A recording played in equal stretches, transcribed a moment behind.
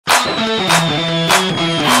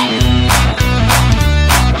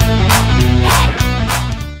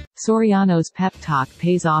Soriano's pep talk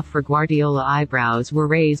pays off for Guardiola. Eyebrows were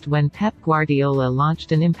raised when Pep Guardiola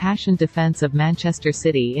launched an impassioned defense of Manchester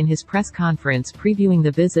City in his press conference previewing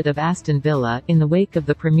the visit of Aston Villa, in the wake of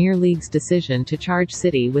the Premier League's decision to charge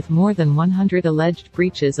City with more than 100 alleged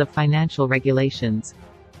breaches of financial regulations.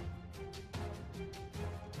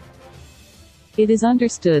 It is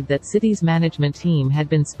understood that City's management team had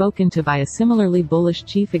been spoken to by a similarly bullish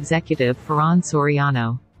chief executive Ferran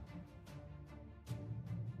Soriano.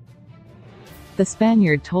 The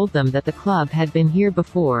Spaniard told them that the club had been here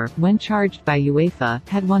before, when charged by UEFA,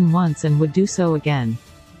 had won once and would do so again.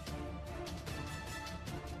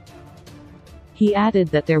 He added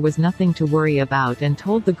that there was nothing to worry about and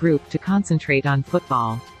told the group to concentrate on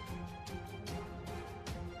football.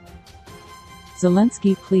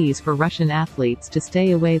 Zelensky pleas for Russian athletes to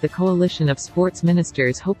stay away. The coalition of sports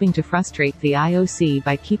ministers hoping to frustrate the IOC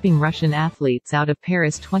by keeping Russian athletes out of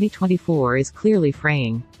Paris 2024 is clearly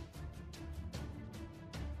fraying.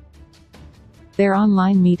 Their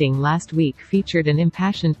online meeting last week featured an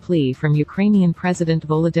impassioned plea from Ukrainian President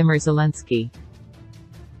Volodymyr Zelensky.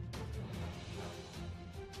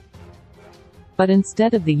 But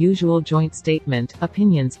instead of the usual joint statement,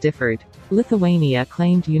 opinions differed. Lithuania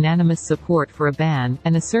claimed unanimous support for a ban,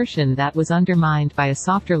 an assertion that was undermined by a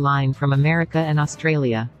softer line from America and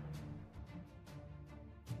Australia.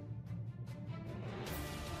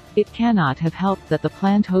 It cannot have helped that the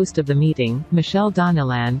planned host of the meeting, Michel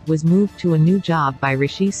Donnellan, was moved to a new job by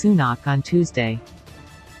Rishi Sunak on Tuesday.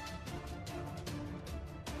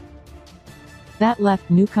 That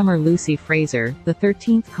left newcomer Lucy Fraser, the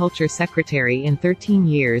 13th Culture Secretary in 13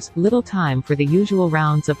 years, little time for the usual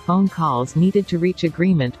rounds of phone calls needed to reach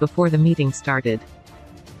agreement before the meeting started.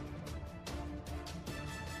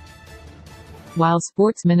 While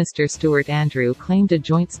Sports Minister Stuart Andrew claimed a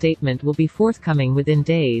joint statement will be forthcoming within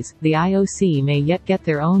days, the IOC may yet get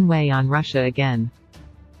their own way on Russia again.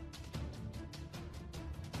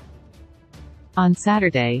 On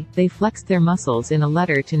Saturday, they flexed their muscles in a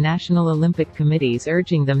letter to national Olympic committees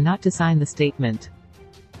urging them not to sign the statement.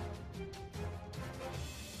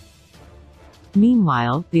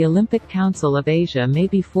 Meanwhile, the Olympic Council of Asia may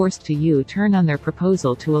be forced to U-turn on their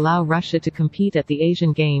proposal to allow Russia to compete at the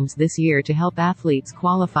Asian Games this year to help athletes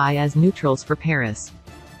qualify as neutrals for Paris.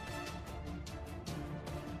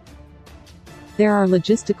 There are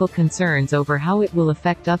logistical concerns over how it will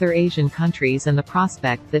affect other Asian countries and the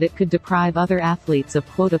prospect that it could deprive other athletes of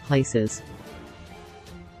quota places.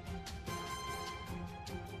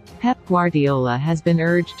 Pep Guardiola has been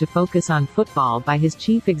urged to focus on football by his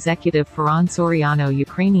chief executive Ferran Soriano.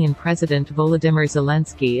 Ukrainian President Volodymyr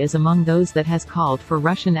Zelensky is among those that has called for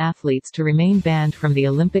Russian athletes to remain banned from the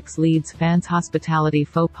Olympics. Leads fans' hospitality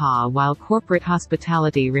faux pas. While corporate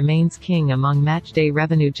hospitality remains king among matchday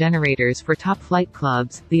revenue generators for top-flight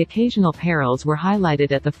clubs, the occasional perils were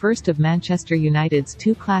highlighted at the first of Manchester United's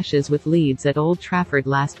two clashes with Leeds at Old Trafford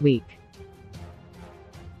last week.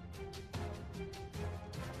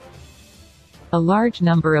 A large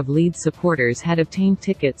number of Leeds supporters had obtained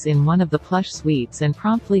tickets in one of the plush suites and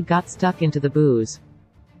promptly got stuck into the booze.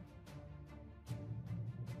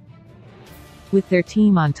 With their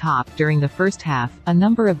team on top during the first half, a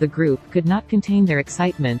number of the group could not contain their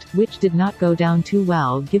excitement, which did not go down too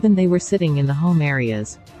well given they were sitting in the home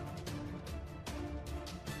areas.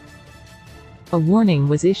 A warning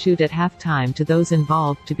was issued at halftime to those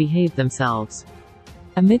involved to behave themselves.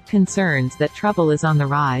 Amid concerns that trouble is on the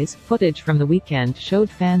rise, footage from the weekend showed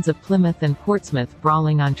fans of Plymouth and Portsmouth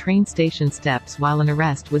brawling on train station steps while an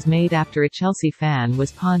arrest was made after a Chelsea fan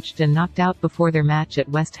was punched and knocked out before their match at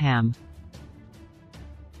West Ham.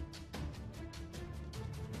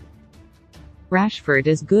 Rashford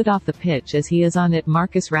is good off the pitch as he is on it.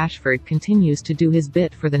 Marcus Rashford continues to do his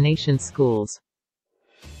bit for the nation's schools.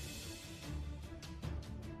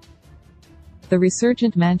 The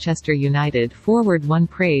resurgent Manchester United forward won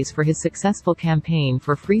praise for his successful campaign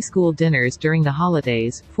for free school dinners during the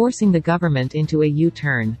holidays, forcing the government into a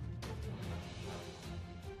U-turn.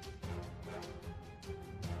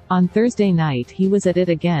 On Thursday night he was at it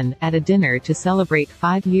again, at a dinner to celebrate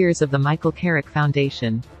 5 years of the Michael Carrick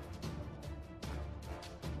Foundation.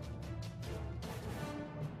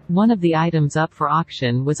 One of the items up for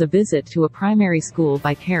auction was a visit to a primary school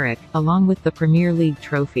by Carrick, along with the Premier League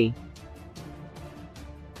trophy.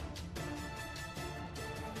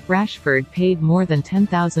 Rashford paid more than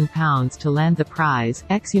 £10,000 to land the prize.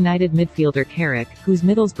 Ex-United midfielder Carrick, whose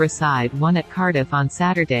Middlesbrough side won at Cardiff on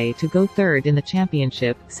Saturday to go third in the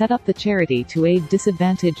Championship, set up the charity to aid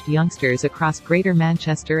disadvantaged youngsters across Greater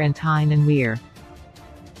Manchester and Tyne and Wear.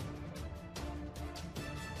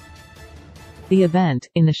 The event,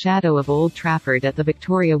 in the shadow of Old Trafford at the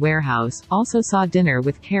Victoria Warehouse, also saw Dinner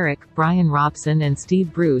with Carrick, Brian Robson and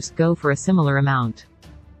Steve Bruce go for a similar amount.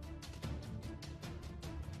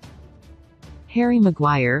 Harry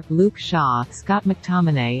Maguire, Luke Shaw, Scott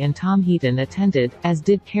McTominay and Tom Heaton attended, as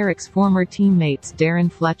did Carrick's former teammates Darren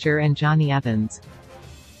Fletcher and Johnny Evans.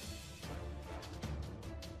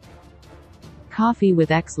 Coffee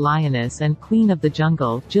with ex-Lioness and Queen of the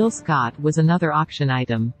Jungle, Jill Scott, was another auction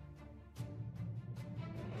item.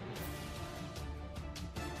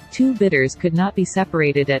 Two bidders could not be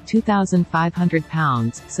separated at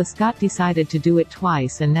 £2,500, so Scott decided to do it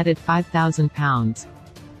twice and netted £5,000.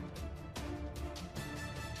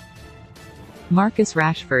 Marcus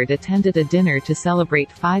Rashford attended a dinner to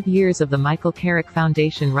celebrate 5 years of the Michael Carrick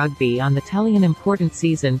Foundation Rugby on the telly. An important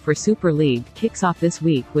season for Super League kicks off this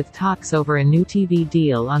week with talks over a new TV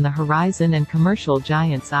deal on the horizon and commercial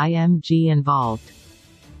giants IMG involved.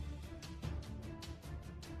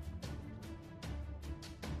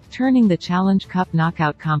 Turning the Challenge Cup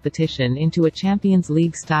knockout competition into a Champions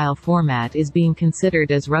League-style format is being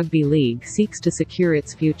considered as Rugby League seeks to secure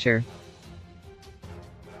its future.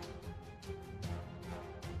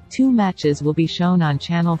 2 matches will be shown on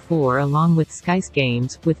Channel 4 along with Sky's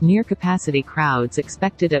games, with near-capacity crowds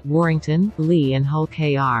expected at Warrington, Leigh and Hull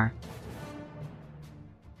KR.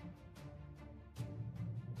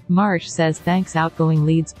 Marsh says thanks. Outgoing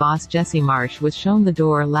Leeds boss Jesse Marsh was shown the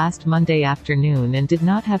door last Monday afternoon and did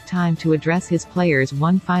not have time to address his players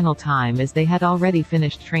one final time as they had already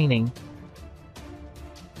finished training.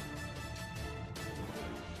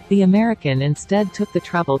 The American instead took the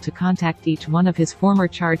trouble to contact each one of his former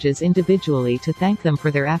charges individually to thank them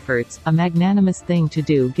for their efforts, a magnanimous thing to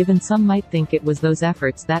do given some might think it was those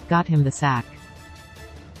efforts that got him the sack.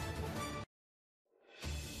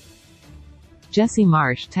 Jesse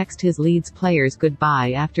Marsh texted his Leeds players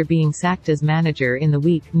goodbye after being sacked as manager in the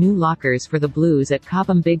week. New lockers for the Blues at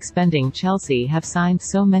Cobham. Big spending. Chelsea have signed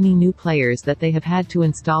so many new players that they have had to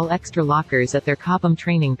install extra lockers at their Cobham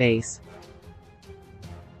training base.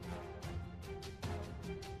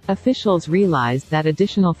 Officials realized that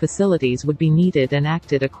additional facilities would be needed and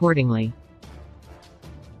acted accordingly.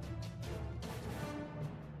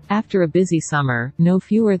 After a busy summer, no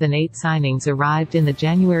fewer than 8 signings arrived in the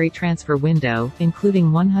January transfer window,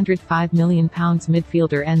 including £105 million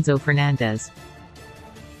midfielder Enzo Fernandez.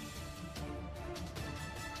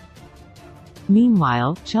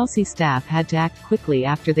 Meanwhile, Chelsea staff had to act quickly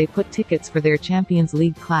after they put tickets for their Champions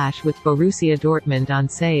League clash with Borussia Dortmund on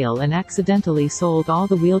sale and accidentally sold all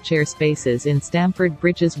the wheelchair spaces in Stamford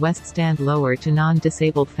Bridge's West Stand lower to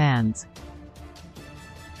non-disabled fans.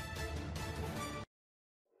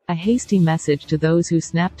 A hasty message to those who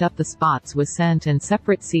snapped up the spots was sent and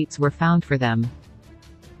separate seats were found for them.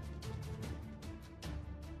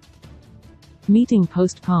 Meeting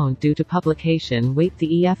postponed due to publication wait.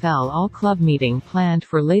 The EFL All-Club meeting planned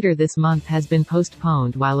for later this month has been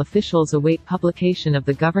postponed while officials await publication of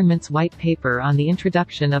the government's white paper on the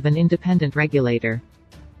introduction of an independent regulator.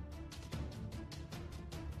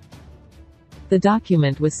 The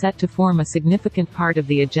document was set to form a significant part of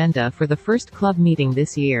the agenda for the first club meeting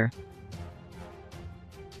this year.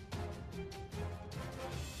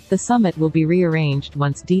 The summit will be rearranged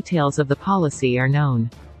once details of the policy are known.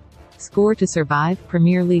 Score to survive.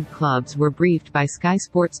 Premier League clubs were briefed by Sky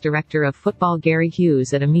Sports Director of Football Gary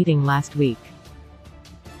Hughes at a meeting last week.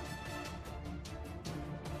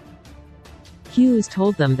 Hughes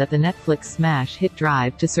told them that the Netflix smash hit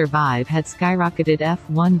Drive to Survive had skyrocketed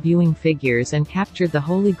F1 viewing figures and captured the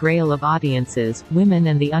holy grail of audiences, women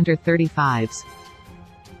and the under-35s.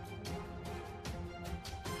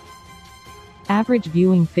 Average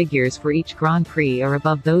viewing figures for each Grand Prix are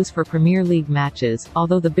above those for Premier League matches,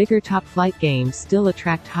 although the bigger top-flight games still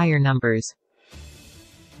attract higher numbers.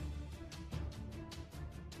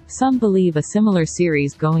 Some believe a similar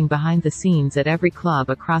series going behind the scenes at every club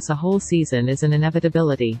across a whole season is an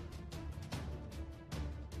inevitability.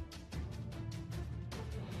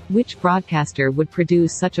 Which broadcaster would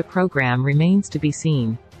produce such a program remains to be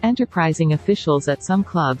seen. Enterprising officials at some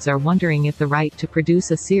clubs are wondering if the right to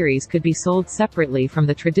produce a series could be sold separately from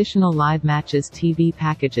the traditional live matches TV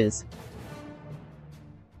packages.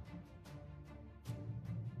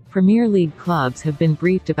 Premier League clubs have been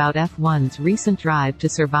briefed about F1's recent Drive to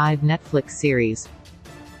Survive Netflix series.